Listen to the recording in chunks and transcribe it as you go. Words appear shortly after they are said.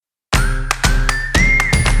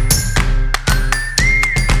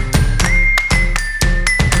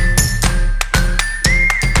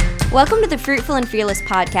Welcome to the Fruitful and Fearless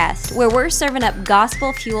podcast, where we're serving up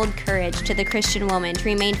gospel-fueled courage to the Christian woman to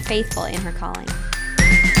remain faithful in her calling.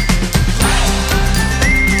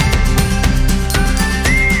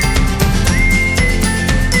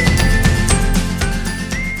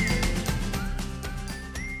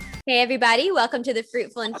 Hey everybody, welcome to the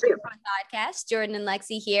Fruitful and Fearless podcast. Jordan and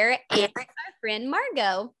Lexi here, and our friend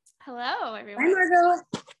Margot. Hello, everyone. Hi, Margot.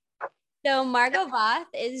 So Margot Voth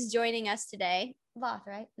is joining us today. Voth,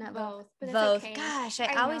 right? Not Both. Voth. Okay. Gosh,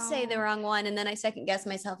 I always say the wrong one, and then I second guess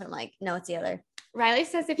myself, and I'm like, no, it's the other. Riley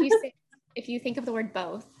says if you think of the word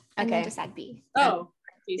both, and then just add B. Oh,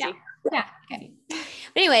 easy. Yeah. Okay. But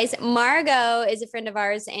anyways, Margot is a friend of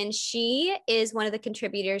ours, and she is one of the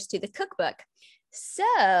contributors to the cookbook.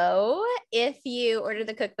 So if you order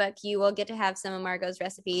the cookbook, you will get to have some of Margot's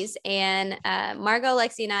recipes. And Margot,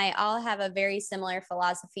 Lexi, and I all have a very similar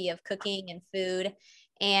philosophy of cooking and food.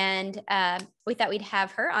 And we thought we'd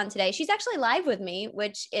have her on today. She's actually live with me,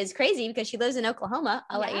 which is crazy because she lives in Oklahoma.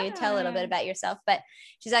 I'll let you tell a little bit about yourself, but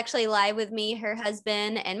she's actually live with me. Her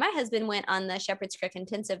husband and my husband went on the Shepherd's Crook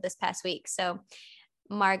Intensive this past week. So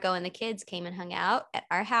Margot and the kids came and hung out at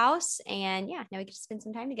our house, and now we get to spend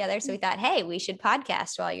some time together. So we thought, hey, we should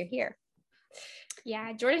podcast while you're here.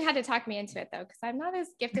 Yeah, Jordan had to talk me into it though, because I'm not as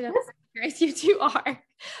gifted of a speaker as you two are.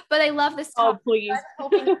 But I love this topic. Oh, please. I'm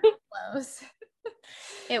hoping it flows.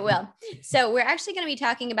 It will. So we're actually going to be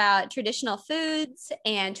talking about traditional foods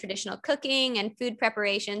and traditional cooking and food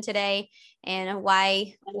preparation today, and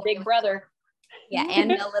why Big Brother. Yeah,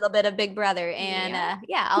 and a little bit of Big Brother, and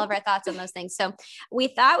all of our thoughts on those things. So we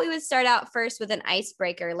thought we would start out first with an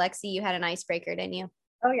icebreaker. Lexi, you had an icebreaker, didn't you?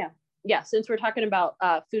 Oh yeah. Yeah. Since we're talking about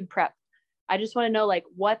food prep, I just want to know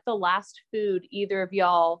what the last food either of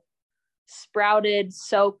y'all sprouted,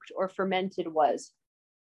 soaked, or fermented was.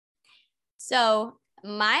 So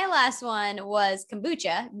my last one was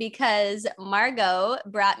kombucha because Margot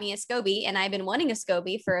brought me a SCOBY, and I've been wanting a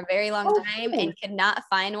SCOBY for a very long time and could not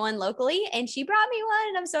find one locally. And she brought me one,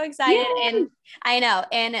 and I'm so excited. Yay. And I know.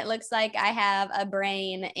 And it looks like I have a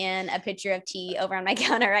brain in a pitcher of tea over on my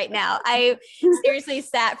counter right now. I seriously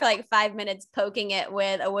sat for like 5 minutes poking it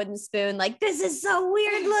with a wooden spoon. Like, this is so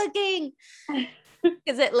weird looking.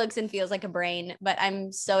 Because it looks and feels like a brain, but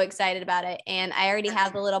I'm so excited about it. And I already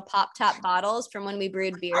have the little pop top bottles from when we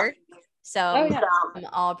brewed beer. So I'm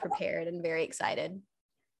all prepared and very excited.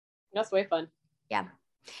 That's way fun. Yeah.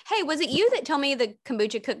 Hey, was it you that told me the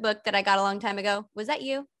kombucha cookbook that I got a long time ago? Was that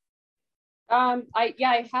you? I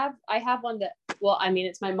have one that,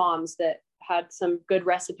 it's my mom's that had some good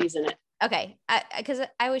recipes in it. Okay. Because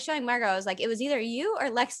I was showing Margot, I was like, it was either you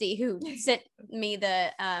or Lexi who sent me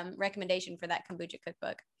the recommendation for that kombucha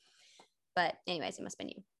cookbook. But anyways, it must have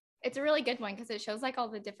been you. It's a really good one because it shows all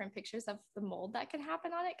the different pictures of the mold that can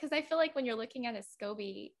happen on it. Because I feel like when you're looking at a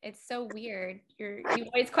SCOBY, it's so weird. You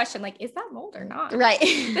always question, is that mold or not? Right.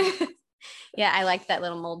 Yeah, I like that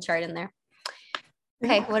little mold chart in there.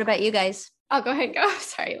 Okay, what about you guys? I'll go ahead and go.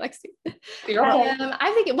 Sorry, Lexi.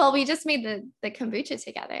 I think, we just made the kombucha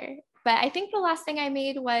together. But I think the last thing I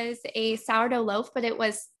made was a sourdough loaf, but it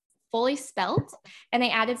was fully spelt, and I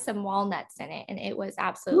added some walnuts in it, and it was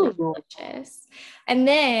absolutely delicious. And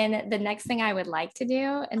then the next thing I would like to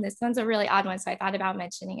do, and this one's a really odd one, so I thought about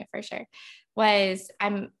mentioning it for sure, was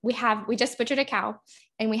we just butchered a cow,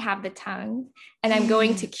 and we have the tongue, and I'm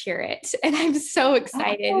going to cure it. And I'm so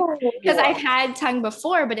excited because I've had tongue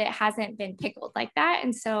before, but it hasn't been pickled like that.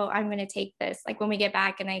 And so I'm going to take this, when we get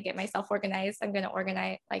back and I get myself organized, I'm going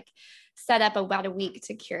to set up about a week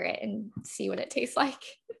to cure it and see what it tastes like.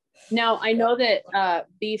 Now, I know that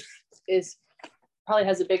beef probably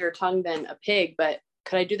has a bigger tongue than a pig, but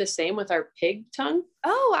could I do the same with our pig tongue?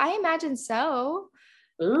 Oh, I imagine so.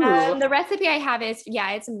 The recipe I have is,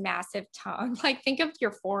 it's a massive tongue. Think of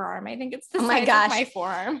your forearm. I think it's the size of my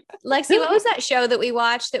forearm. Lexi, what was that show that we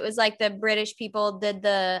watched? It was the British people did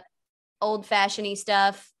the old fashioned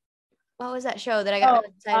stuff. What was that show that I got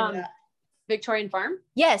really excited about? Victorian Farm?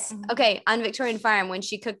 Yes. Mm-hmm. Okay. On Victorian Farm, when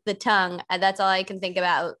she cooked the tongue, that's all I can think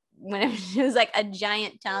about. When it was a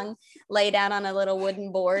giant tongue laid out on a little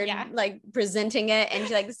wooden board, presenting it, and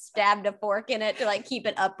she stabbed a fork in it to keep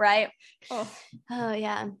it upright. Oh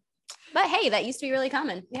yeah. But hey, that used to be really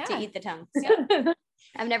common to eat the tongue. So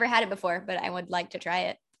I've never had it before, but I would like to try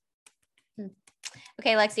it.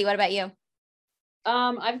 Okay, Lexi, what about you?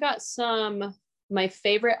 I've got my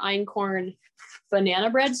favorite einkorn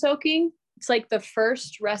banana bread soaking. It's the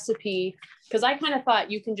first recipe, because I kind of thought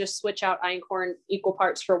you can just switch out einkorn equal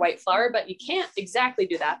parts for white flour, but you can't exactly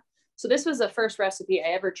do that. So this was the first recipe I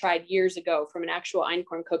ever tried years ago from an actual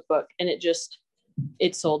einkorn cookbook, and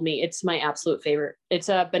it sold me. It's my absolute favorite. It's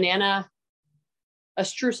a a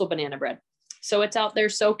streusel banana bread. So it's out there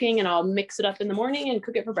soaking, and I'll mix it up in the morning and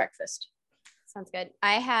cook it for breakfast. Sounds good.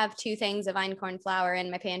 I have 2 things of einkorn flour in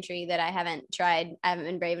my pantry that I haven't tried. I haven't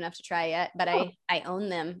been brave enough to try yet, but I own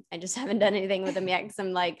them. I just haven't done anything with them yet, because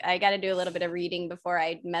I'm like, I got to do a little bit of reading before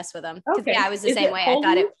I mess with them. Okay. Yeah, I was the Is same it way. whole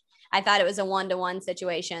I thought it was a 1-to-1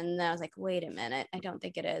 situation. And then I was like, wait a minute, I don't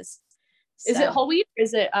think it is. Is it whole wheat or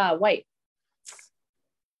is it white?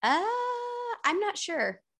 I'm not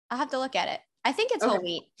sure. I'll have to look at it. I think it's whole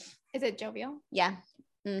wheat. Is it jovial? Yeah.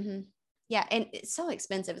 Mm-hmm. Yeah, and it's so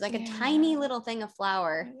expensive. It's like a tiny little thing of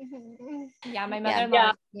flour. Yeah, my mother-in-law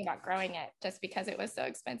was thinking about growing it just because it was so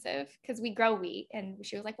expensive, because we grow wheat, and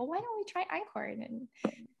she was like, well, why don't we try einkorn?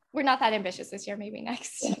 And we're not that ambitious this year, maybe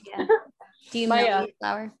next. Yeah. Do you know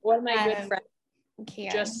flour? One of my good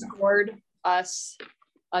friends just scored us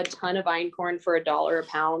a ton of einkorn for $1 a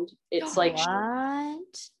pound. It's like,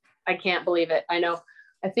 what? I can't believe it. I know.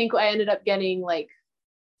 I think I ended up getting like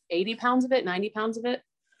 80 pounds of it, 90 pounds of it.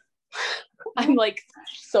 I'm like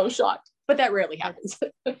so shocked, but that rarely happens.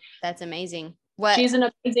 That's amazing. She's an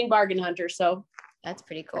amazing bargain hunter, so that's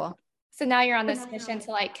pretty cool. So now you're on this mission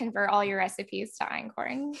to like convert all your recipes to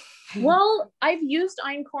einkorn. Well, I've used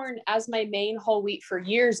einkorn as my main whole wheat for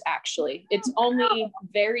years, actually. It's only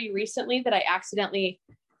very recently that I accidentally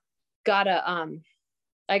got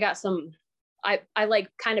I like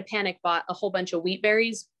kind of panic bought a whole bunch of wheat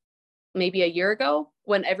berries maybe a year ago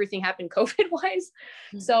when everything happened COVID wise.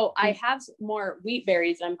 So I have more wheat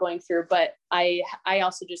berries that I'm going through, but I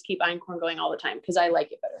also just keep einkorn going all the time because I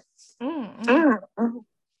like it better.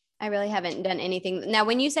 I really haven't done anything. Now,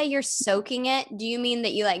 when you say you're soaking it, do you mean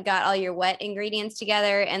that you like got all your wet ingredients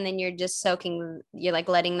together and then you're just you're like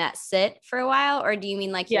letting that sit for a while? Or do you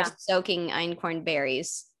mean like you're soaking einkorn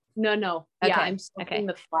berries? No. Okay. Yeah, I'm soaking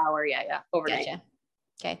the flour. Yeah. Overnight. Gotcha.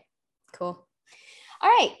 Okay, cool. All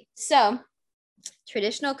right. So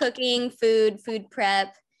traditional cooking, food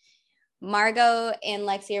prep. Margot and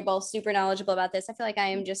Lexi are both super knowledgeable about this. I feel like I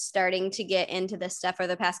am just starting to get into this stuff for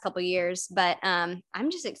the past couple of years, but I'm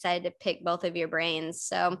just excited to pick both of your brains.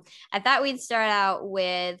 So I thought we'd start out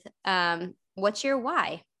with what's your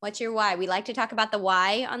why? What's your why? We like to talk about the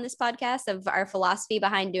why on this podcast of our philosophy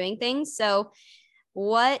behind doing things. So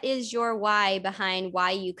what is your why behind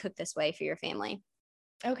why you cook this way for your family?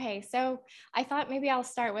 Okay, so I thought maybe I'll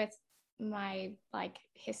start with my like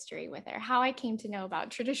history with her, how I came to know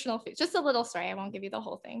about traditional food. Just a little story. I won't give you the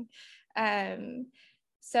whole thing.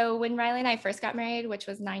 So when Riley and I first got married, which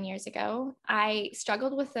was 9 years ago, I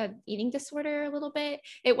struggled with an eating disorder a little bit.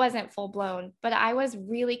 It wasn't full blown, but I was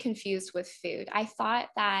really confused with food. I thought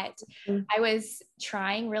that I was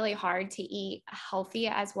trying really hard to eat healthy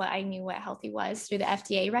as what I knew what healthy was through the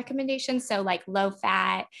FDA recommendations. So like low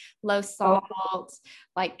fat, low salt,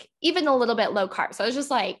 like even a little bit low carb. So it was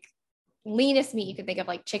just like leanest meat you could think of,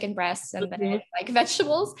 like chicken breasts and then like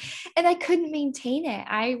vegetables, and I couldn't maintain it.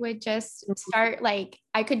 I would just start like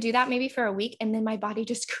I could do that maybe for a week, and then my body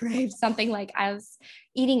just craved something. Like I was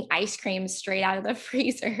eating ice cream straight out of the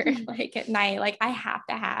freezer like at night, like I have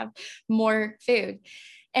to have more food.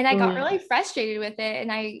 And I got really frustrated with it,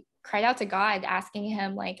 and I cried out to God, asking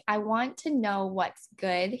him, like, I want to know what's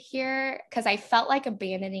good here, because I felt like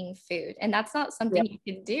abandoning food, and that's not something you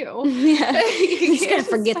can do. You just gotta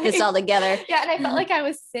forget this altogether. Yeah, and I felt like I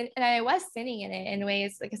was sinning in it in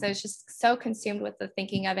ways because I was just so consumed with the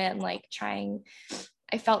thinking of it and like trying.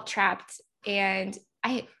 I felt trapped, and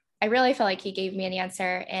I really felt like he gave me an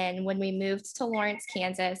answer. And when we moved to Lawrence,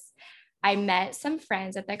 Kansas, I met some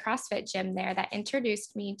friends at the CrossFit gym there that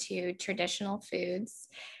introduced me to traditional foods.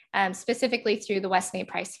 Specifically through the Weston A.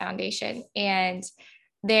 Price Foundation. And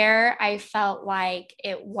there I felt like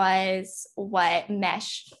it was what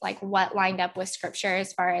meshed, like what lined up with scripture,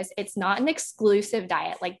 as far as it's not an exclusive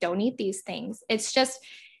diet. Like, don't eat these things. It's just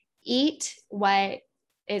eat what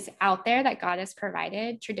is out there that God has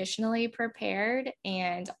provided, traditionally prepared,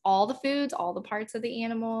 and all the foods, all the parts of the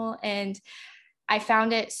animal. And I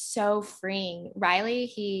found it so freeing.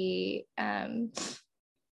 Riley's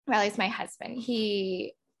my husband.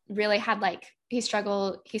 He really had he's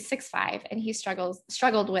 6'5", and he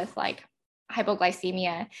struggled with like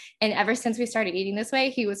hypoglycemia. And ever since we started eating this way,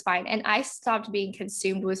 he was fine. And I stopped being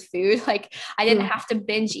consumed with food. Like I didn't have to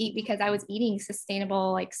binge eat because I was eating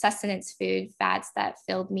sustainable, like sustenance food, fats that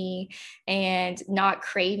filled me, and not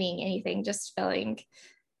craving anything, just feeling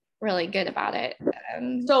really good about it.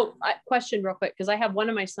 So question real quick, because I have one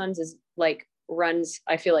of my sons is like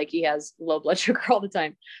I feel like he has low blood sugar all the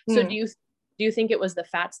time. So do you think it was the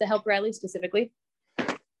fats that helped Riley specifically?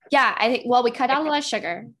 Yeah, I think, well, we cut out a lot of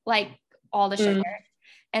sugar, like all the sugar.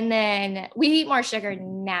 And then we eat more sugar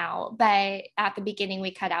now, but at the beginning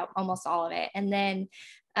we cut out almost all of it. And then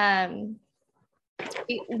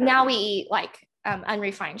now we eat like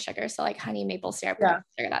unrefined sugar. So like honey, maple syrup,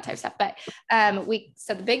 sugar, that type of stuff. But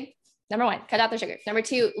so the big, number one, cut out the sugar. Number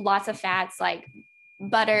two, lots of fats like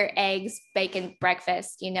butter, eggs, bacon,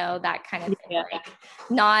 breakfast, that kind of thing. Yeah. Like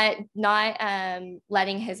not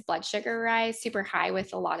letting his blood sugar rise super high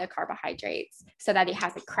with a lot of carbohydrates so that he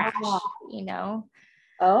has a crash,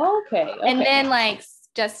 Okay. And then like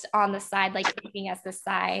just on the side, like keeping as the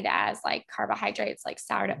side as like carbohydrates, like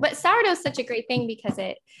sourdough. But sourdough is such a great thing because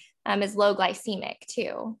it is low glycemic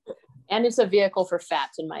too. And it's a vehicle for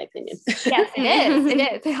fats, in my opinion. Yes, it is.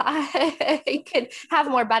 It is. You could have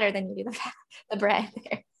more butter than you do the bread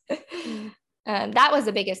there. That was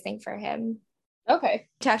the biggest thing for him. Okay.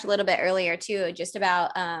 We talked a little bit earlier too, just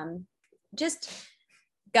about just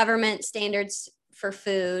government standards for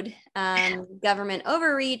food, government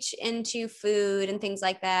overreach into food and things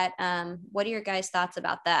like that. What are your guys' thoughts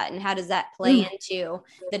about that? And how does that play into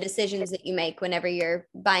the decisions that you make whenever you're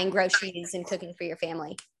buying groceries and cooking for your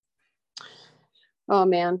family? Oh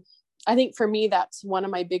man, I think for me, that's one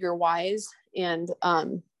of my bigger whys. And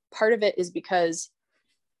part of it is because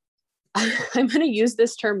I'm going to use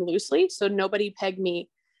this term loosely, so nobody peg me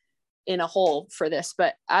in a hole for this.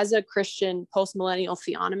 But as a Christian post-millennial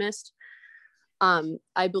theonomist,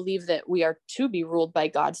 I believe that we are to be ruled by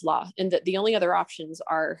God's law, and that the only other options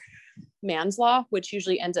are man's law, which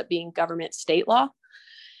usually ends up being government state law.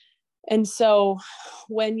 And so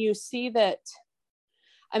when you see that,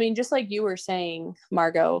 I mean, just like you were saying,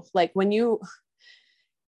 Margot, like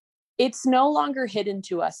it's no longer hidden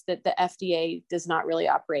to us that the FDA does not really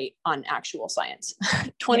operate on actual science.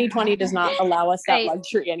 2020 does not allow us that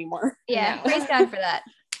luxury anymore. Yeah. Praise God for that.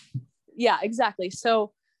 Yeah, exactly.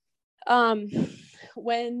 So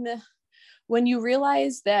when you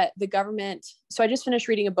realize that the government, so I just finished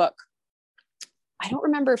reading a book. I don't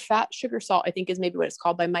remember, Fat, Sugar, Salt, I think is maybe what it's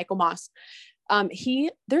called, by Michael Moss.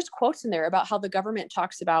 There's quotes in there about how the government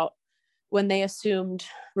talks about when they assumed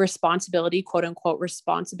responsibility, quote unquote,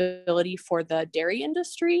 responsibility for the dairy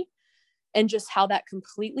industry, and just how that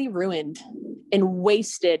completely ruined and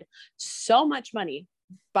wasted so much money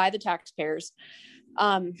by the taxpayers.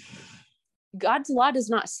 God's law does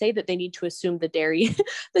not say that they need to assume the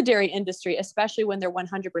dairy industry, especially when they're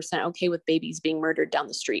 100% okay with babies being murdered down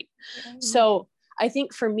the street. Mm-hmm. So I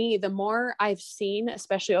think for me, the more I've seen,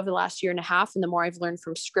 especially over the last year and a half, and the more I've learned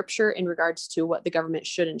from scripture in regards to what the government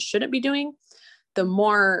should and shouldn't be doing, the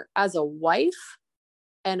more as a wife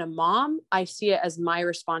and a mom, I see it as my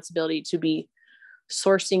responsibility to be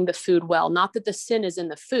sourcing the food well. Not that the sin is in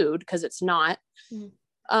the food, because it's not,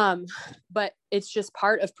 but it's just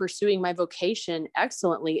part of pursuing my vocation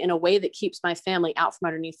excellently in a way that keeps my family out from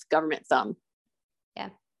underneath government thumb. Yeah.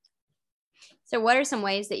 So what are some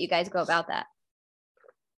ways that you guys go about that?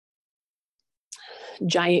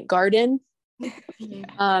 Giant garden.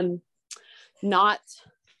 I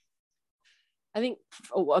think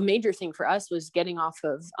a major thing for us was getting off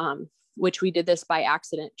of, which we did this by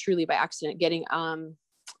accident, truly by accident, getting on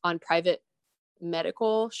private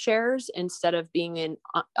medical shares instead of being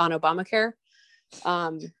on Obamacare.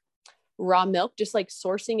 Raw milk, just like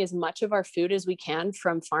sourcing as much of our food as we can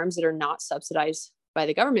from farms that are not subsidized by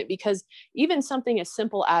the government, because even something as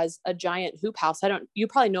simple as a giant hoop house, you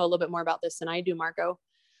probably know a little bit more about this than I do, Margot,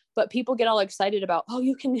 but people get all excited about, oh,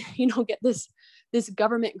 you can, get this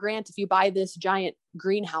government grant if you buy this giant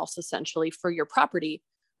greenhouse essentially for your property.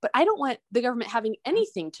 But I don't want the government having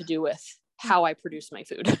anything to do with how I produce my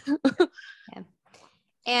food. Yeah.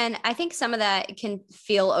 And I think some of that can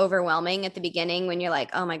feel overwhelming at the beginning when you're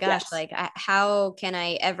like, oh my gosh, yes. How can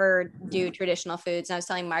I ever do traditional foods? And I was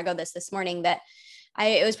telling Margot this morning that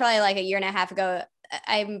it was probably like a year and a half ago.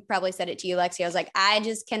 I probably said it to you, Lexi. I was like, I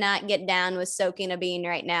just cannot get down with soaking a bean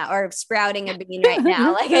right now or sprouting a bean right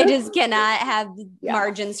now. Like I just cannot have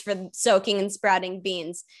margins for soaking and sprouting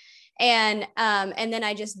beans. And then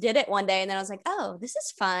I just did it one day, and then I was like, oh, this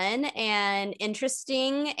is fun and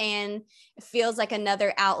interesting, and it feels like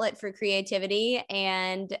another outlet for creativity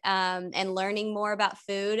and learning more about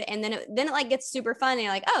food. And then it like gets super fun, and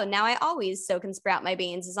you're like, oh, now I always soak and sprout my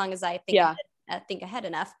beans as long as I think ahead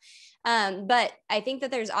enough. But I think that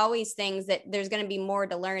there's always things that there's going to be more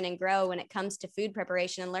to learn and grow when it comes to food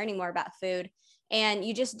preparation and learning more about food. And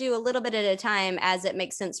you just do a little bit at a time as it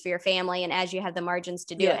makes sense for your family and as you have the margins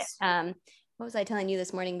to do it. What was I telling you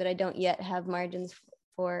this morning that I don't yet have margins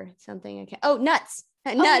for something? Oh, nuts.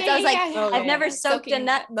 nuts. yeah, I was like, yeah. I've never soaked a Soaking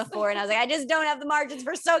nut nuts. before. And I was like, I just don't have the margins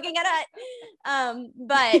for soaking a nut.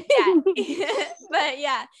 But yeah, but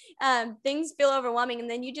yeah, things feel overwhelming. And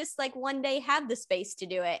then you just like one day have the space to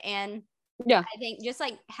do it. And Yeah. I think just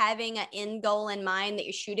like having an end goal in mind that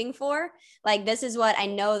you're shooting for, like this is what I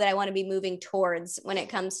know that I want to be moving towards when it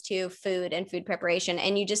comes to food and food preparation.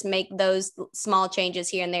 And you just make those small changes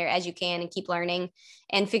here and there as you can and keep learning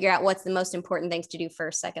and figure out what's the most important things to do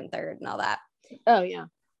first, second, third, and all that. Oh yeah.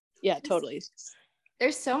 Yeah, totally.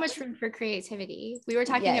 There's so much room for creativity. We were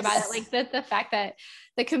talking about it, like the fact that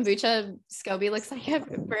the kombucha SCOBY looks like a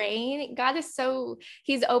brain. God is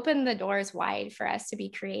he's opened the doors wide for us to be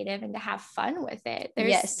creative and to have fun with it.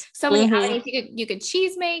 There's so many avenues. You could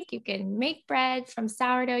cheese make, you can make bread from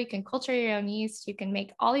sourdough, you can culture your own yeast, you can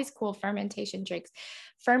make all these cool fermentation drinks.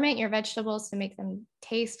 Ferment your vegetables to make them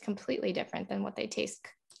taste completely different than what they taste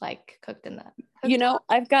like cooked in the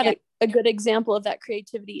I've got a good example of that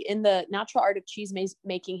creativity in the Natural Art of Cheese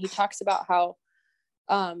Making. He talks about how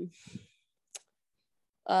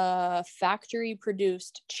factory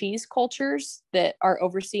produced cheese cultures that are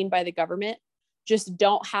overseen by the government just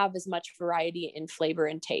don't have as much variety in flavor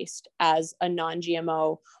and taste as a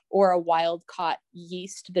non-GMO or a wild caught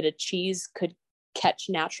yeast that a cheese could catch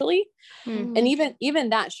naturally. And even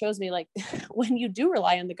that shows me, like, when you do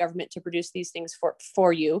rely on the government to produce these things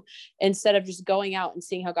for you, instead of just going out and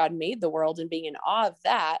seeing how God made the world and being in awe of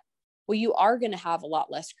that, well, you are going to have a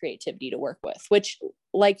lot less creativity to work with, which,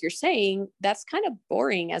 like you're saying, that's kind of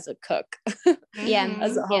boring as a cook.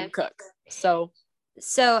 As a home cook. So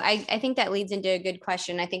I think that leads into a good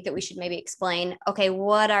question. I think that we should maybe explain, okay,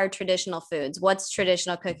 what are traditional foods? What's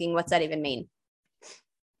traditional cooking? What's that even mean?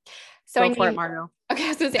 So go for it, Margo. Okay, I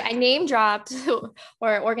was gonna say, I name dropped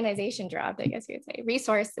or organization dropped, I guess you would say.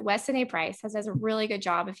 Resource, Weston A. Price does a really good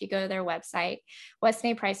job. If you go to their website,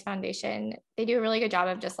 Weston A. Price Foundation, they do a really good job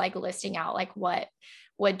of just like listing out like what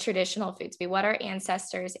would traditional foods be, what our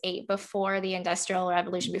ancestors ate before the Industrial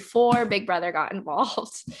Revolution, before Big Brother got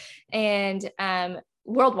involved, and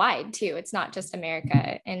worldwide too. It's not just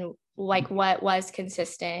America, and like what was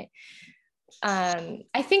consistent.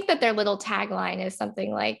 I think that their little tagline is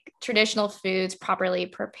something like traditional foods properly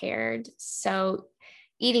prepared. So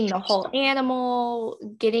eating the whole animal,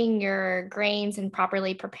 getting your grains and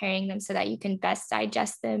properly preparing them so that you can best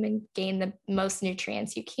digest them and gain the most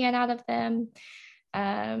nutrients you can out of them.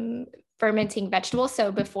 Fermenting vegetables.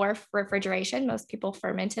 So before refrigeration, most people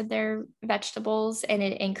fermented their vegetables, and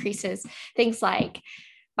it increases things like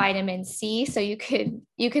vitamin C. So you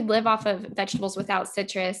could live off of vegetables without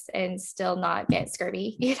citrus and still not get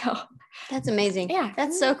scurvy, That's amazing. Yeah.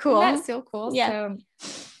 That's so cool. That's so cool. Yeah.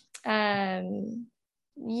 So,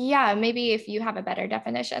 yeah, maybe if you have a better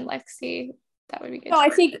definition, Lexi, that would be good. No, I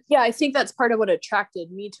think that's part of what attracted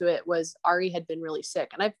me to it was Ari had been really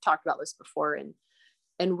sick. And I've talked about this before,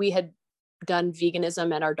 and we had done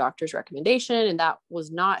veganism at our doctor's recommendation, and that was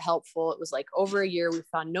not helpful. It was like over a year, we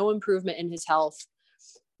found no improvement in his health.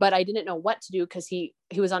 But I didn't know what to do because he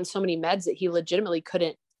was on so many meds that he legitimately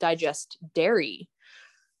couldn't digest dairy.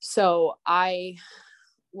 So I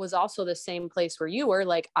was also the same place where you were,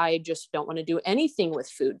 like, I just don't want to do anything with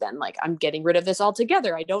food then. Like, I'm getting rid of this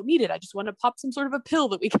altogether. I don't need it. I just want to pop some sort of a pill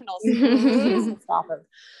that we can all stop of.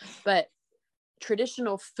 But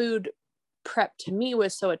traditional food prep to me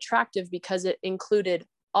was so attractive because it included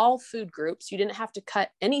all food groups. You didn't have to cut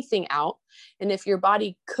anything out. And if your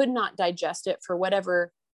body could not digest it for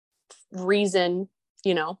whatever reason,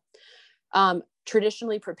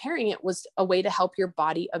 traditionally preparing it was a way to help your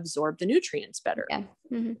body absorb the nutrients better. Yeah.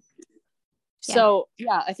 Mm-hmm. So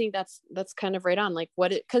yeah, I think that's kind of right on, like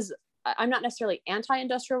because I'm not necessarily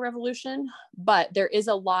anti-industrial revolution, but there is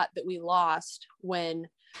a lot that we lost when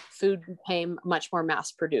food became much more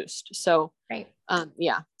mass produced. So right.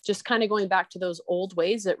 Just kind of going back to those old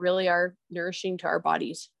ways that really are nourishing to our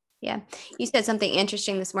bodies. Yeah. You said something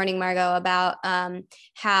interesting this morning, Margo, about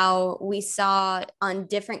how we saw on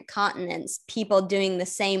different continents, people doing the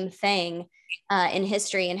same thing in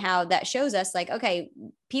history, and how that shows us like, okay,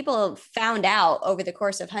 people found out over the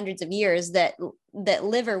course of hundreds of years that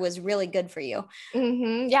liver was really good for you.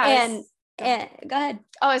 Mm-hmm. Yeah. And go ahead.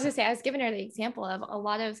 Oh, I was gonna say, I was giving her the example of a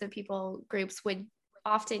lot of the people groups would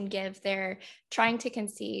often give their trying to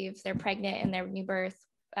conceive, they're pregnant and their new birth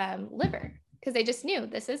liver, because they just knew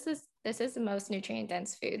this is the most nutrient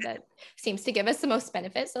dense food that seems to give us the most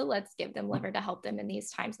benefit. So let's give them liver to help them in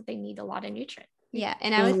these times that they need a lot of nutrients. Yeah.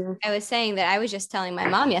 And I was saying that I was just telling my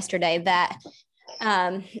mom yesterday that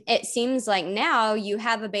it seems like now you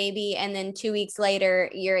have a baby and then 2 weeks later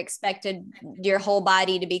you're expected your whole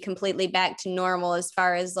body to be completely back to normal as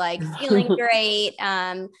far as like feeling great,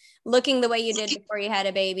 looking the way you did before you had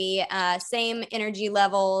a baby, same energy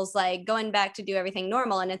levels, like going back to do everything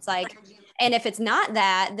normal. And it's like, and if it's not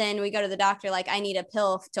that, then we go to the doctor, like, I need a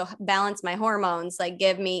pill to balance my hormones. Like,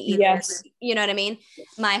 give me either, Yes. you know what I mean?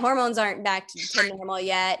 My hormones aren't back to normal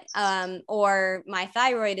yet. Or my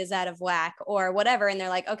thyroid is out of whack or whatever. And they're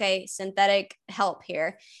like, okay, synthetic help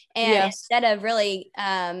here. And Yes. instead of really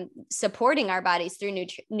supporting our bodies through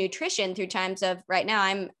nutrition, through times of right now,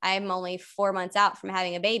 I'm only 4 months out from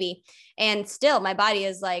having a baby, and still my body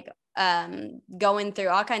is like going through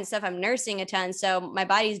all kinds of stuff. I'm nursing a ton, so my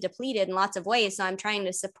body's depleted in lots of ways. So I'm trying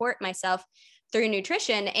to support myself through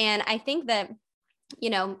nutrition. And I think that, you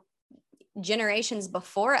know, generations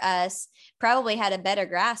before us probably had a better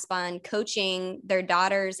grasp on coaching their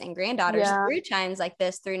daughters and granddaughters through times like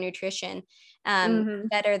this through nutrition,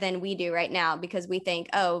 better than we do right now, because we think,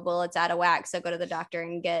 oh, well, it's out of whack, so go to the doctor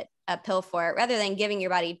and get a pill for it, rather than giving your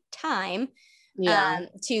body time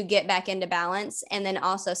to get back into balance, and then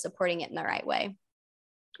also supporting it in the right way.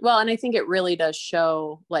 Well, and I think it really does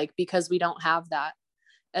show, like, because we don't have that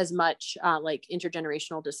as much like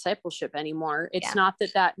intergenerational discipleship anymore. It's not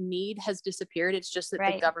that need has disappeared. It's just that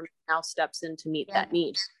the government now steps in to meet that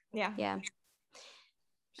need. Yeah.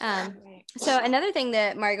 So another thing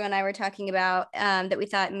that Margot and I were talking about that we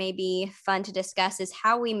thought may be fun to discuss is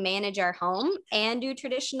how we manage our home and do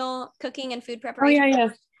traditional cooking and food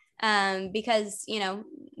preparation. Because, you know,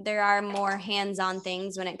 there are more hands-on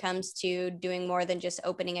things when it comes to doing more than just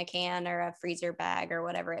opening a can or a freezer bag or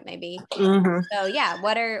whatever it may be. So yeah,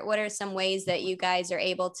 what are some ways that you guys are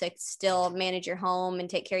able to still manage your home and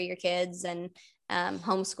take care of your kids and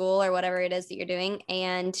homeschool or whatever it is that you're doing,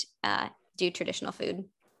 and do traditional food?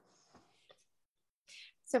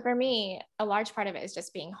 So for me, a large part of it is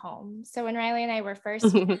just being home. So when Riley and I were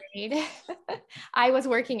first married, I was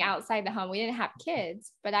working outside the home. We didn't have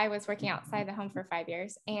kids, but I was working outside the home for 5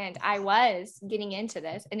 years, and I was getting into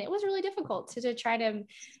this, and it was really difficult to try to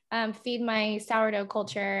feed my sourdough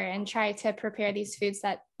culture and try to prepare these foods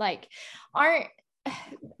that like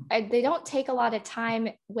they don't take a lot of time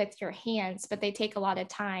with your hands, but they take a lot of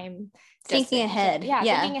time thinking ahead.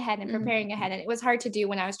 Thinking ahead and preparing ahead. And it was hard to do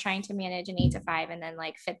when I was trying to manage an 8 to 5 and then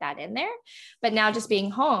like fit that in there. But now just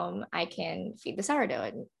being home, I can feed the sourdough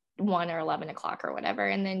at 1 or 11 o'clock or whatever,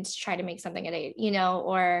 and then just try to make something at 8, you know,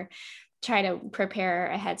 or try to prepare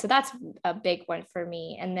ahead. So that's a big one for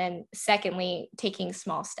me. And then secondly, taking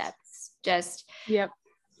small steps, just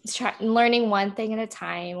learning one thing at a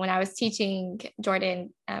time. When I was teaching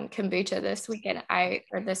Jordan kombucha this week,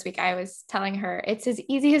 I was telling her it's as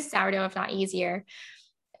easy as sourdough, if not easier.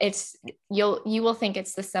 You will think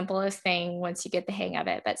it's the simplest thing once you get the hang of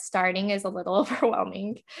it, but starting is a little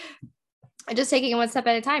overwhelming. Just taking it one step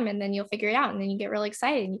at a time, and then you'll figure it out, and then you get really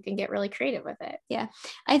excited and you can get really creative with it. Yeah.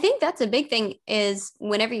 I think that's a big thing, is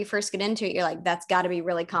whenever you first get into it, you're like, that's got to be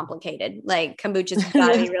really complicated. Like kombucha's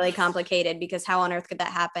got to be really complicated, because how on earth could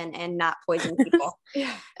that happen and not poison people?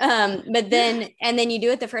 But then you do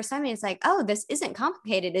it the first time and it's like, oh, this isn't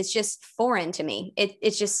complicated. It's just foreign to me.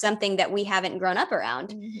 It's just something that we haven't grown up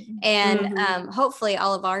around. And hopefully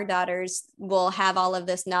all of our daughters will have all of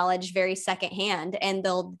this knowledge very secondhand, and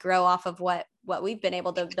they'll grow off of what we've been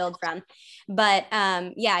able to build from. But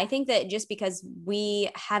I think that just because we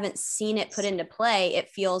haven't seen it put into play, it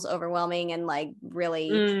feels overwhelming and like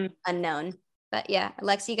really unknown. But yeah,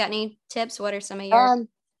 Alexi, you got any tips? What are some of your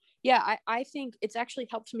I think it's actually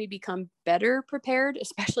helped me become better prepared,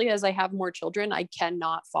 especially as I have more children. I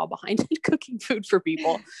cannot fall behind in cooking food for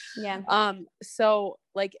people. So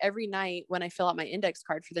like every night when I fill out my index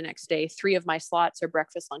card for the next day, 3 of my slots are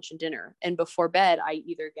breakfast, lunch, and dinner. And before bed, I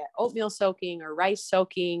either get oatmeal soaking or rice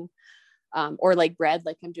soaking, or like bread,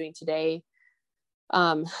 like I'm doing today.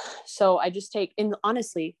 So I just take, and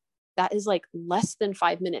honestly, that is like less than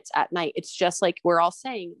 5 minutes at night. It's just like we're all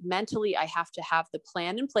saying, mentally, I have to have the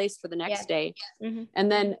plan in place for the next day.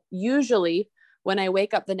 And then usually when I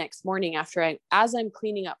wake up the next morning as I'm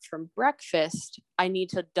cleaning up from breakfast, I need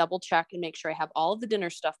to double check and make sure I have all of the dinner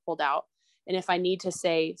stuff pulled out. And if I need to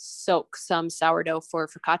soak some sourdough for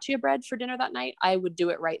focaccia bread for dinner that night, I would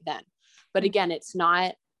do it right then. But again,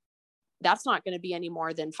 that's not going to be any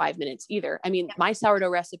more than 5 minutes either. I mean, my sourdough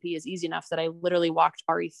recipe is easy enough that I literally walked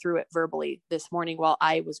Ari through it verbally this morning while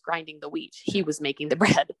I was grinding the wheat. He was making the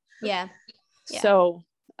bread. So,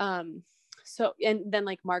 and then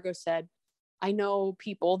like Margot said, I know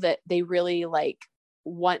people that they really like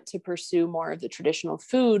want to pursue more of the traditional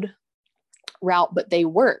food route, but they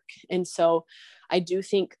work. And so I do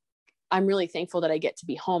think I'm really thankful that I get to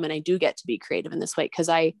be home and I do get to be creative in this way. Cause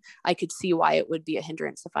I could see why it would be a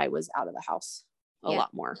hindrance if I was out of the house a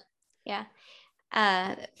lot more. Yeah.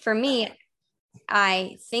 For me,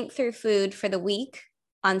 I think through food for the week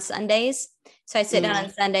on Sundays. So I sit down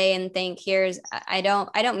on Sunday and think, I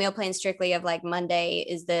don't meal plan strictly of like Monday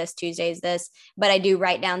is this, Tuesday is this, but I do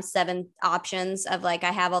write down 7 options of like,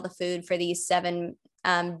 I have all the food for these 7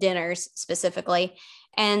 dinners specifically.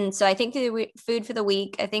 And so I think through food for the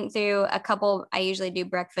week, I think through a couple, I usually do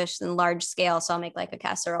breakfast in large scale. So I'll make like a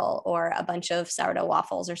casserole or a bunch of sourdough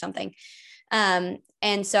waffles or something. And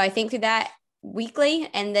so I think through that weekly,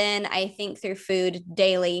 and then I think through food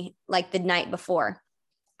daily, like the night before,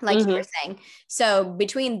 like you were saying. So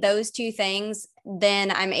between those 2 things,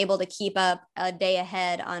 then I'm able to keep up a day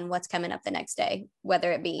ahead on what's coming up the next day,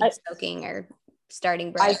 whether it be soaking or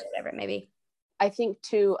starting bread or whatever it may be. I think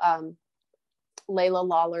too, Layla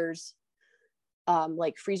Lawler's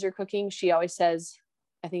like freezer cooking, she always says,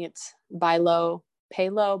 I think it's buy low, pay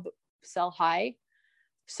low, sell high.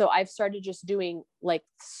 So I've started just doing like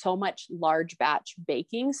so much large batch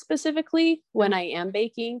baking specifically when I am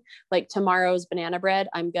baking. Like tomorrow's banana bread,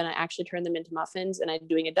 I'm going to actually turn them into muffins, and I'm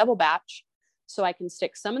doing a double batch so I can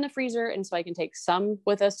stick some in the freezer and so I can take some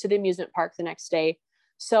with us to the amusement park the next day.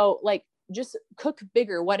 So like just cook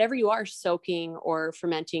bigger, whatever you are soaking or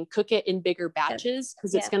fermenting, cook it in bigger batches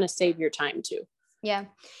because it's going to save your time too. Yeah.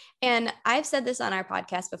 And I've said this on our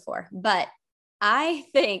podcast before, but I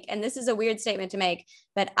think, and this is a weird statement to make,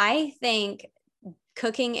 but I think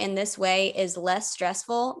cooking in this way is less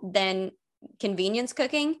stressful than convenience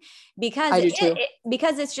cooking because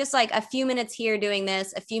because it's just like a few minutes here doing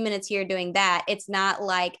this, a few minutes here doing that. It's not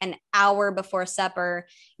like an hour before supper,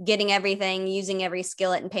 getting everything, using every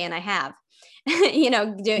skillet and pan I have, doing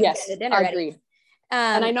the dinner ready.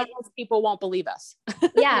 And I know most people won't believe us.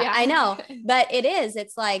 Yeah, I know, but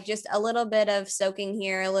it's like just a little bit of soaking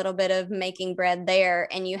here, a little bit of making bread there,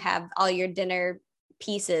 and you have all your dinner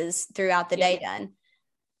pieces throughout the day done.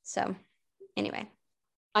 So anyway.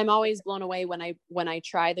 I'm always blown away when I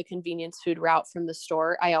try the convenience food route from the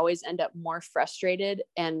store. I always end up more frustrated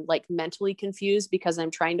and like mentally confused because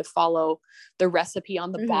I'm trying to follow the recipe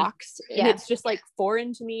on the box. And it's just like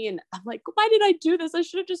foreign to me. And I'm like, why did I do this? I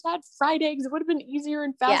should have just had fried eggs. It would have been easier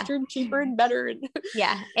and faster and cheaper and better.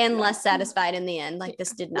 And less satisfied in the end. Like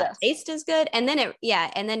this did not taste as good. And then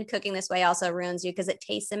and then cooking this way also ruins you because it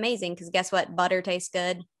tastes amazing. Because guess what? Butter tastes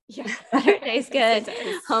good. Yeah. Butter tastes good.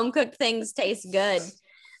 Home cooked things taste good.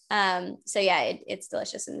 It's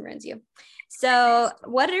delicious and ruins you. So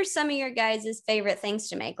what are some of your guys' favorite things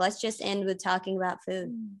to make? Let's just end with talking about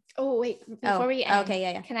food. Oh, wait, before we end,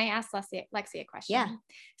 yeah. Can I ask Lexi a question? Yeah.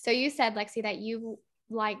 So you said, Lexi, that you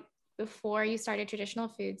like before you started traditional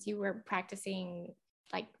foods, you were practicing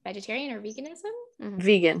like vegetarian or veganism?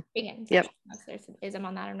 Vegan. Yep. There's an ism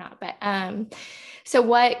on that or not, but, so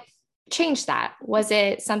what changed that? Was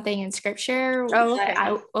it something in scripture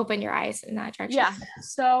that opened your eyes in that direction? Yeah.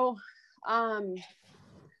 So,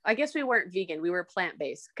 I guess we weren't vegan. We were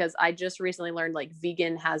plant-based because I just recently learned like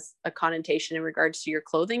vegan has a connotation in regards to your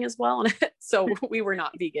clothing as well. So we were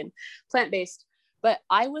not vegan, plant-based, but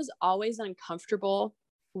I was always uncomfortable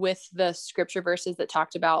with the scripture verses that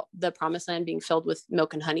talked about the promised land being filled with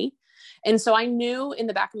milk and honey. And so I knew in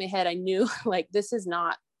the back of my head, like, this is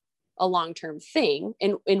not a long-term thing.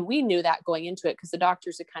 And we knew that going into it because the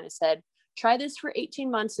doctors had kind of said, try this for 18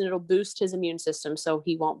 months and it'll boost his immune system so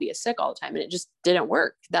he won't be as sick all the time. And it just didn't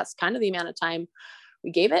work. That's kind of the amount of time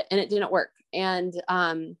we gave it and it didn't work. And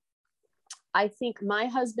I think my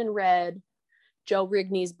husband read Joe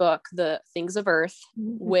Rigney's book, The Things of Earth,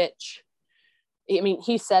 which, I mean,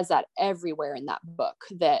 he says that everywhere in that book,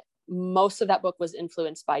 that most of that book was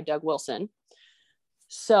influenced by Doug Wilson.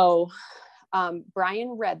 So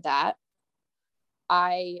Brian read that.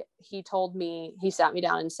 He sat me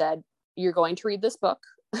down and said, you're going to read this book.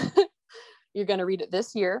 You're going to read it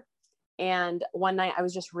this year. And one night I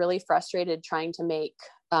was just really frustrated trying to make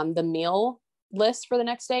the meal list for the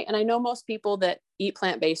next day. And I know most people that eat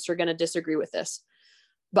plant-based are going to disagree with this,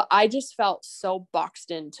 but I just felt so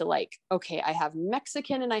boxed into like, okay, I have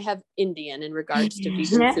Mexican and I have Indian in regards to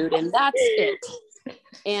vegan food, and that's it.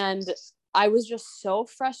 And I was just so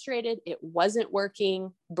frustrated. It wasn't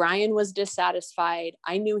working. Brian was dissatisfied.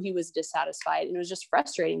 I knew he was dissatisfied, and it was just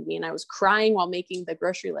frustrating me. And I was crying while making the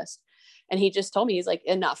grocery list. And he just told me, he's like,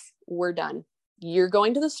 enough, we're done. You're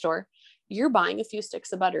going to the store, you're buying a few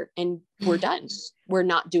sticks of butter, and we're done. We're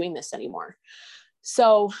not doing this anymore.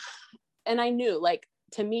 So, and I knew, like,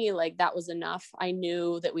 to me, like, that was enough. I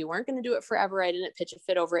knew that we weren't going to do it forever. I didn't pitch a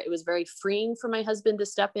fit over it. It was very freeing for my husband to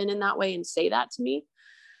step in that way and say that to me.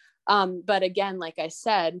 But again, like I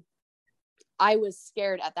said, I was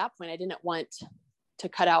scared at that point. I didn't want to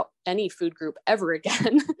cut out any food group ever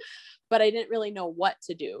again, but I didn't really know what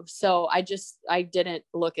to do. So I didn't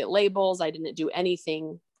look at labels. I didn't do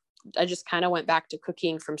anything. I just kind of went back to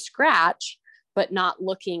cooking from scratch, but not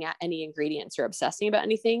looking at any ingredients or obsessing about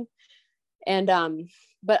anything. And,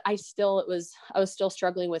 but I was still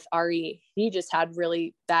struggling with Ari. He just had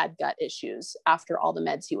really bad gut issues after all the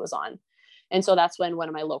meds he was on. And so that's when one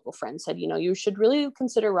of my local friends said, you should really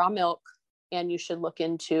consider raw milk, and you should look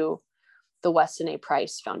into the Weston A.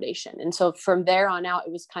 Price Foundation. And so from there on out,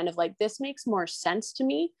 it was kind of like, this makes more sense to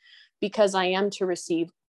me, because I am to receive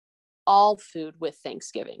all food with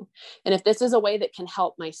Thanksgiving. And if this is a way that can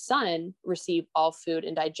help my son receive all food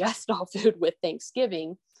and digest all food with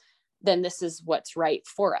Thanksgiving, then this is what's right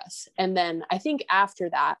for us. And then I think after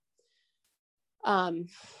that,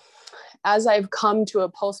 as I've come to a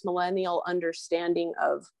post-millennial understanding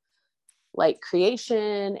of like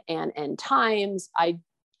creation and end times, I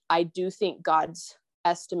do think God's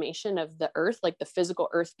estimation of the earth, like the physical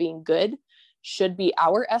earth being good, should be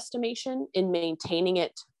our estimation in maintaining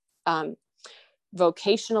it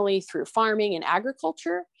vocationally through farming and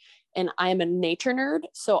agriculture. And I am a nature nerd.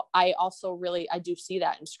 So I do see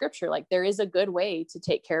that in scripture. Like, there is a good way to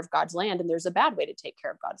take care of God's land, and there's a bad way to take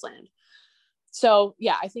care of God's land. So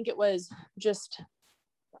yeah, I think it was just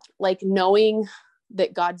like knowing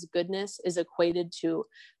that God's goodness is equated to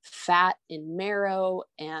fat and marrow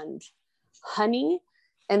and honey.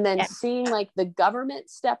 And then seeing like the government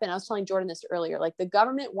step in. I was telling Jordan this earlier, like the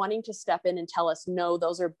government wanting to step in and tell us, no,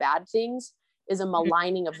 those are bad things, is a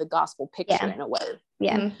maligning of the gospel picture in a way.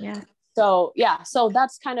 Yeah. Yeah. So yeah, so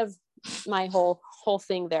that's kind of my whole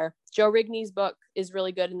thing there. Joe Rigney's book is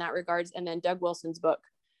really good in that regards. And then Doug Wilson's book,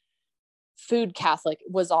 Food Catholic,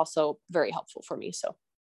 was also very helpful for me. So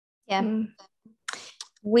yeah.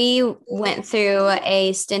 We went through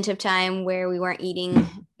a stint of time where we weren't eating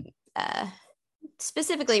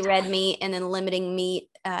specifically red meat, and then limiting meat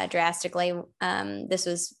drastically. This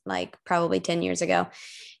was like probably 10 years ago.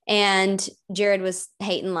 And Jared was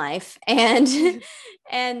hating life. And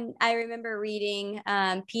and I remember reading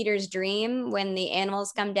Peter's dream when the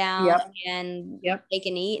animals come down and they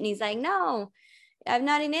can eat. And he's like, no, I've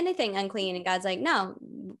not eaten anything unclean. And God's like, no,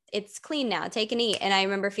 it's clean now. Take and eat. And I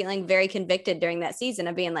remember feeling very convicted during that season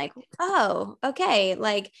of being like, oh, okay.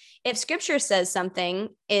 Like, if scripture says something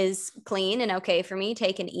is clean and okay for me,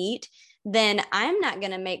 take and eat, then I'm not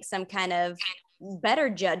going to make some kind of better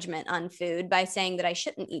judgment on food by saying that I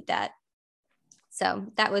shouldn't eat that. So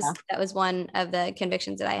that was one of the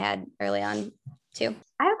convictions that I had early on too.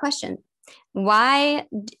 I have a question. I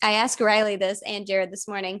asked Riley this and Jared this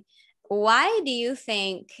morning. Why do you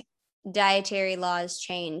think dietary laws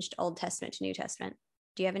changed Old Testament to New Testament?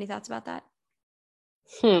 Do you have any thoughts about that?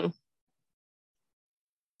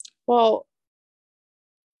 Well,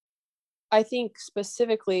 I think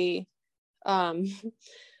specifically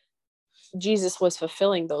Jesus was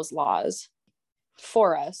fulfilling those laws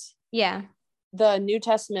for us. Yeah. The New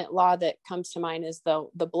Testament law that comes to mind is the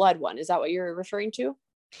blood one. Is that what you're referring to?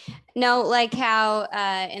 No, like how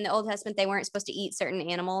in the Old Testament they weren't supposed to eat certain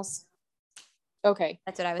animals. Okay.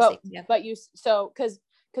 That's what I was thinking of. But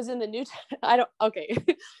because in the New okay,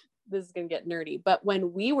 this is going to get nerdy, but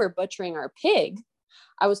when we were butchering our pig,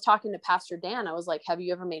 I was talking to Pastor Dan. I was like, have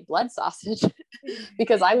you ever made blood sausage?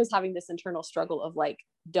 Because I was having this internal struggle of like,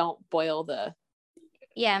 don't boil the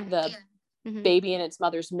baby in its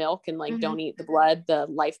mother's milk, and like, don't eat the blood, the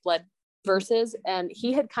lifeblood verses. And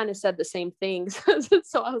he had kind of said the same things.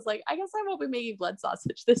 So I was like, I guess I won't be making blood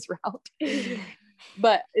sausage this route.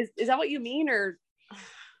 But is that what you mean? Or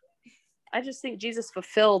I just think Jesus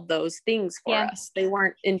fulfilled those things for us. They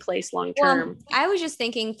weren't in place long term. Well, I was just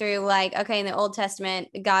thinking through like, okay, in the Old Testament,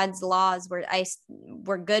 God's laws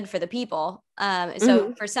were good for the people.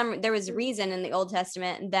 So there was a reason in the Old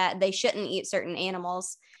Testament that they shouldn't eat certain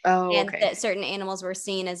animals, that certain animals were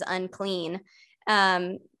seen as unclean.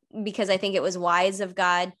 Because I think it was wise of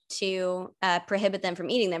God to prohibit them from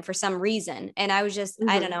eating them for some reason. And I was just,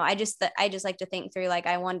 I don't know. I just like to think through, like,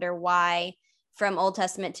 I wonder why from Old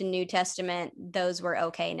Testament to New Testament, those were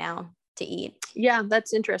okay now to eat. Yeah,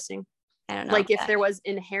 that's interesting. I don't know. Like, if there was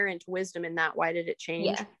inherent wisdom in that, why did it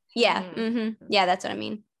change? Yeah. Yeah, that's what I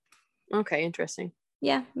mean. Okay, interesting.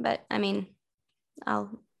 Yeah, but I mean,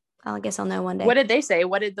 I guess I'll know one day. What did they say?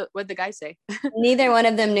 What did the guy say? Neither one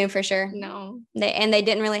of them knew for sure. No. They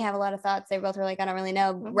didn't really have a lot of thoughts. They both were like, I don't really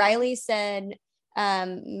know. Riley said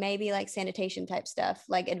maybe like sanitation type stuff,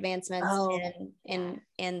 like advancements in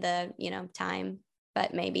the time,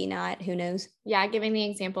 but maybe not. Who knows? Yeah, giving the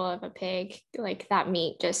example of a pig, like that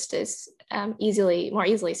meat just is more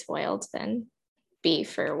easily spoiled than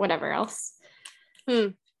beef or whatever else.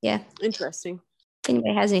 Yeah. Interesting. If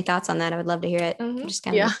anybody has any thoughts on that, I would love to hear it. Mhm. Just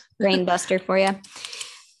kind of a brain buster for you.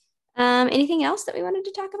 Anything else that we wanted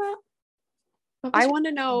to talk about? I want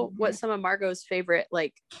to know what some of Margot's favorite,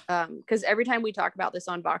 like, because every time we talk about this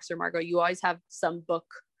on Voxer, Margot, you always have some book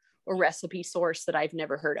or recipe source that I've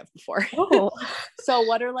never heard of before. Oh. So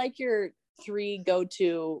what are like your 3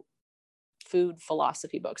 go-to food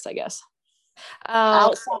philosophy books, I guess,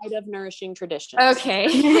 outside of Nourishing Traditions? Okay.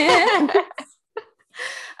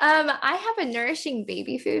 I have a Nourishing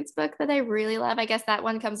Baby Foods book that I really love. I guess that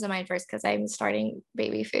one comes to mind first because I'm starting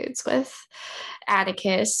baby foods with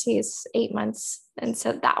Atticus. He's 8 months. And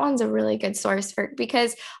so that one's a really good source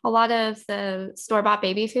because a lot of the store-bought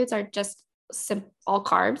baby foods are just all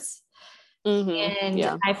carbs.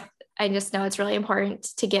 And I just know it's really important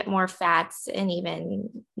to get more fats and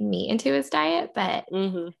even meat into his diet, but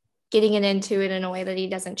getting it into it in a way that he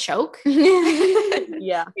doesn't choke.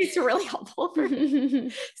 It's really helpful for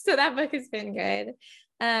me. So that book has been good.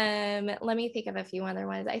 Let me think of a few other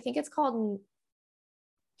ones. I think it's called,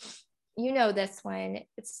 this one.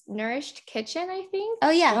 It's Nourished Kitchen, I think. Oh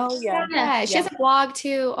yeah. Yeah. She has a blog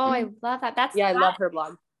too. Oh, I love that. I love her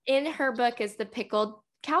blog. In her book is the pickled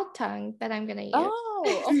cow tongue that I'm gonna use.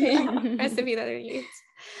 Oh, okay. Recipe that I use.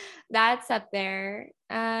 That's up there.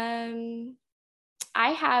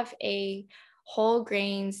 I have a whole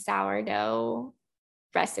grain sourdough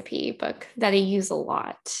recipe book that I use a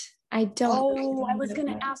lot. I was going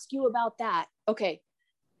to ask you about that. Okay.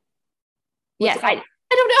 Yes, I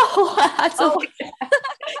don't know.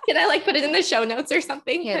 Can I put it in the show notes or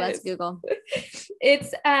something? Here, let's Google.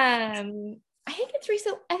 It's I think it's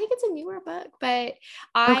recent. I think it's a newer book, but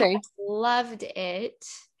I loved it.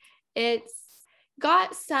 It's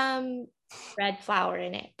got some red flour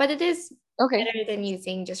in it, but it is better than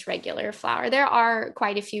using just regular flour. There are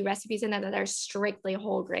quite a few recipes in there that are strictly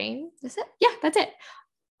whole grain. Is it? Yeah, that's it.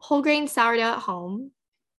 Whole grain sourdough at home.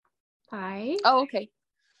 By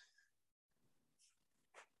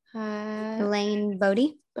Elaine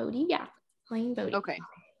Bodie. Yeah, Elaine Bodie. Okay.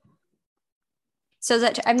 So is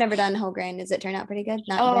that I've never done whole grain. Does it turn out pretty good?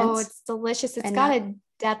 Not dense? It's delicious. It's got a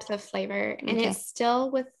depth of flavor, and it's still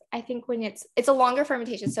with. I think when it's a longer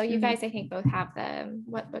fermentation. So you guys, I think both have the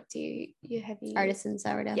what book do you have? Artisan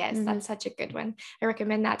Sourdough. Yes, that's such a good one. I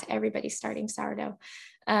recommend that to everybody starting sourdough.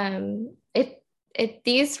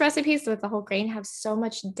 These recipes with the whole grain have so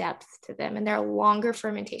much depth to them, and they're a longer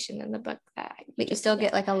fermentation than the book that. But you still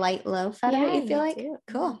get like a light loaf out of it. You feel like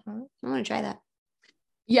cool. I want to try that.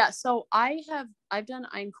 Yeah, so I've done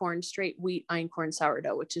einkorn, straight wheat einkorn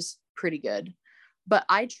sourdough, which is pretty good. But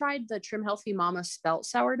I tried the Trim Healthy Mama spelt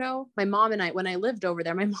sourdough. My mom and I, when I lived over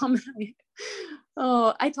there,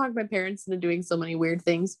 I talked my parents into doing so many weird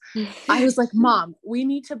things. I was like, Mom, we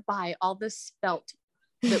need to buy all this spelt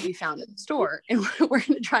that we found at the store, and we're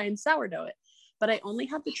going to try and sourdough it. But I only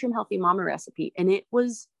had the Trim Healthy Mama recipe, and it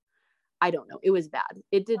was, I don't know, it was bad.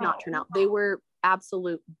 It did not turn out. They were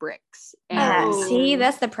absolute bricks. And see,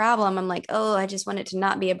 that's the problem. I'm like, I just want it to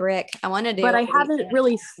not be a brick. I want to do, but I haven't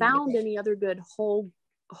really found any other good whole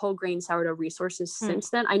grain sourdough resources since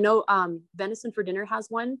then. I know Venison for Dinner has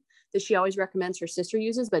one that she always recommends her sister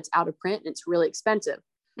uses, but it's out of print and it's really expensive.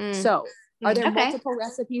 So are there multiple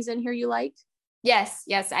recipes in here you like? Yes.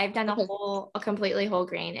 I've done a completely whole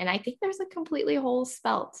grain, and I think there's a completely whole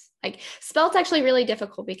spelt. Spelt's actually really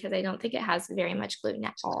difficult because I don't think it has very much gluten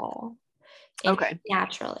at all.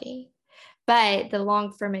 Naturally, but the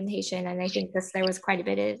long fermentation, and I think there was quite a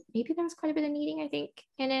bit of kneading, I think,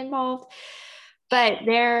 involved. But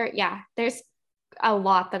there's a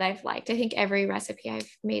lot that I've liked. I think every recipe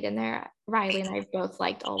I've made in there, Riley and I've both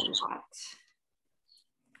liked a lot.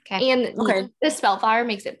 And the spelt flour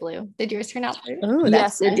makes it blue. Did yours turn out blue? Oh,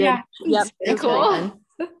 yes, it did. Yeah. Yep, it's cool.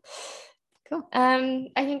 Really Cool.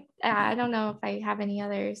 I think I don't know if I have any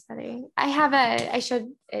others that I showed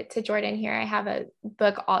it to Jordan here. I have a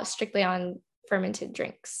book all strictly on fermented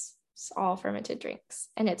drinks. It's all fermented drinks,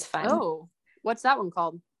 and it's fun. Oh, what's that one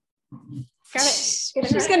called? Grab it.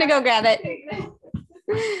 She's gonna go grab it.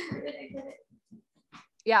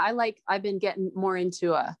 Yeah, I've been getting more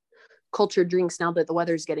into cultured drinks now that the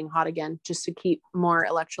weather's getting hot again, just to keep more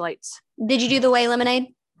electrolytes. Did you do the whey lemonade?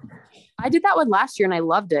 I did that one last year and I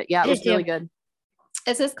loved it. Yeah, it was really good.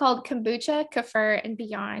 This is called kombucha, kefir, and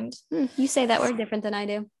beyond. You say that word different than I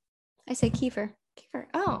do. I say kefir. Kefir.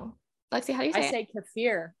 Oh, Lexi, how do you say it? I say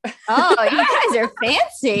kefir. Oh, you guys are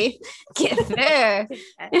fancy. Kefir.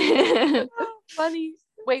 Funny.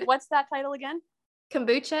 Wait, what's that title again?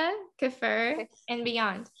 Kombucha, kefir, and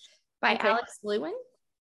beyond by Alex Lewin.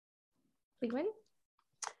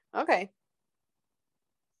 Okay.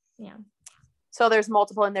 Yeah. So there's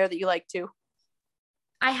multiple in there that you like too.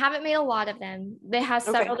 I haven't made a lot of them. They have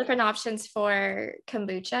several different options for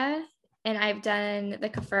kombucha, and I've done the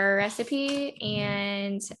kefir recipe,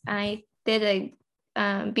 and I did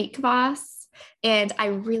a beet kvass, and I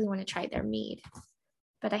really want to try their mead,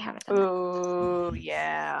 but I haven't done that. Oh,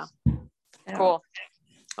 yeah. Cool.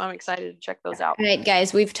 I'm excited to check those out. All right,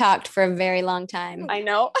 guys, we've talked for a very long time I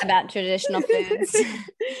know. about traditional foods.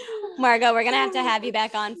 Margot, we're gonna have you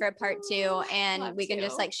back on for a part 2, and we can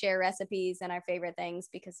just like share recipes and our favorite things,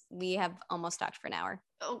 because we have almost talked for an hour.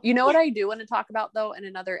 You know what I do want to talk about though in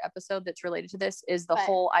another episode that's related to this is the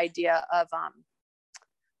whole idea of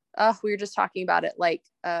we were just talking about it, like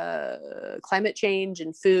climate change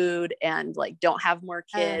and food, and like don't have more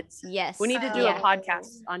kids. Yes, we need to do a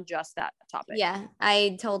podcast on just that topic. Yeah,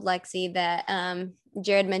 I told Lexi that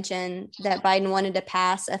Jared mentioned that Biden wanted to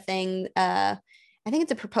pass a thing. I think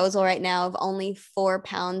it's a proposal right now of only 4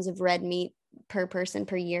 pounds of red meat per person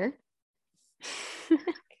per year.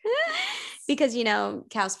 Because, you know,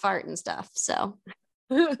 cows fart and stuff. So.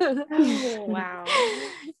 Oh, wow.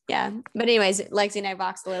 Yeah. But anyways, Lexi and I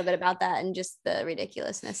boxed a little bit about that and just the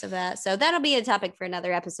ridiculousness of that. So that'll be a topic for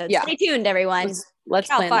another episode. Yeah. Stay tuned, everyone. Let's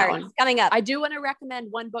plan that one. Coming up. I do want to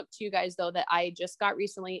recommend one book to you guys though that I just got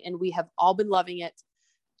recently and we have all been loving it.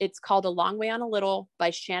 It's called A Long Way on a Little by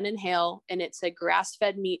Shannon Hale, and it's a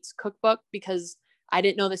grass-fed meats cookbook, because I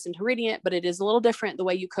didn't know this until reading it, but it is a little different the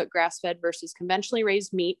way you cook grass-fed versus conventionally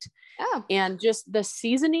raised meat. Oh. And just the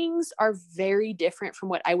seasonings are very different from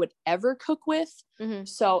what I would ever cook with. Mm-hmm.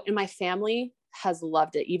 So, and my family has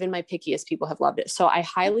loved it. Even my pickiest people have loved it. So I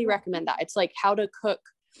highly recommend that. It's like how to cook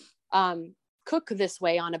this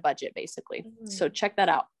way on a budget, basically. So check that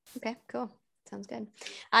out. Okay, cool. Sounds good.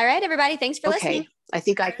 All right, everybody. Thanks for listening. I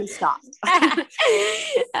think I can stop.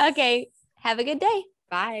 Okay. Have a good day.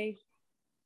 Bye.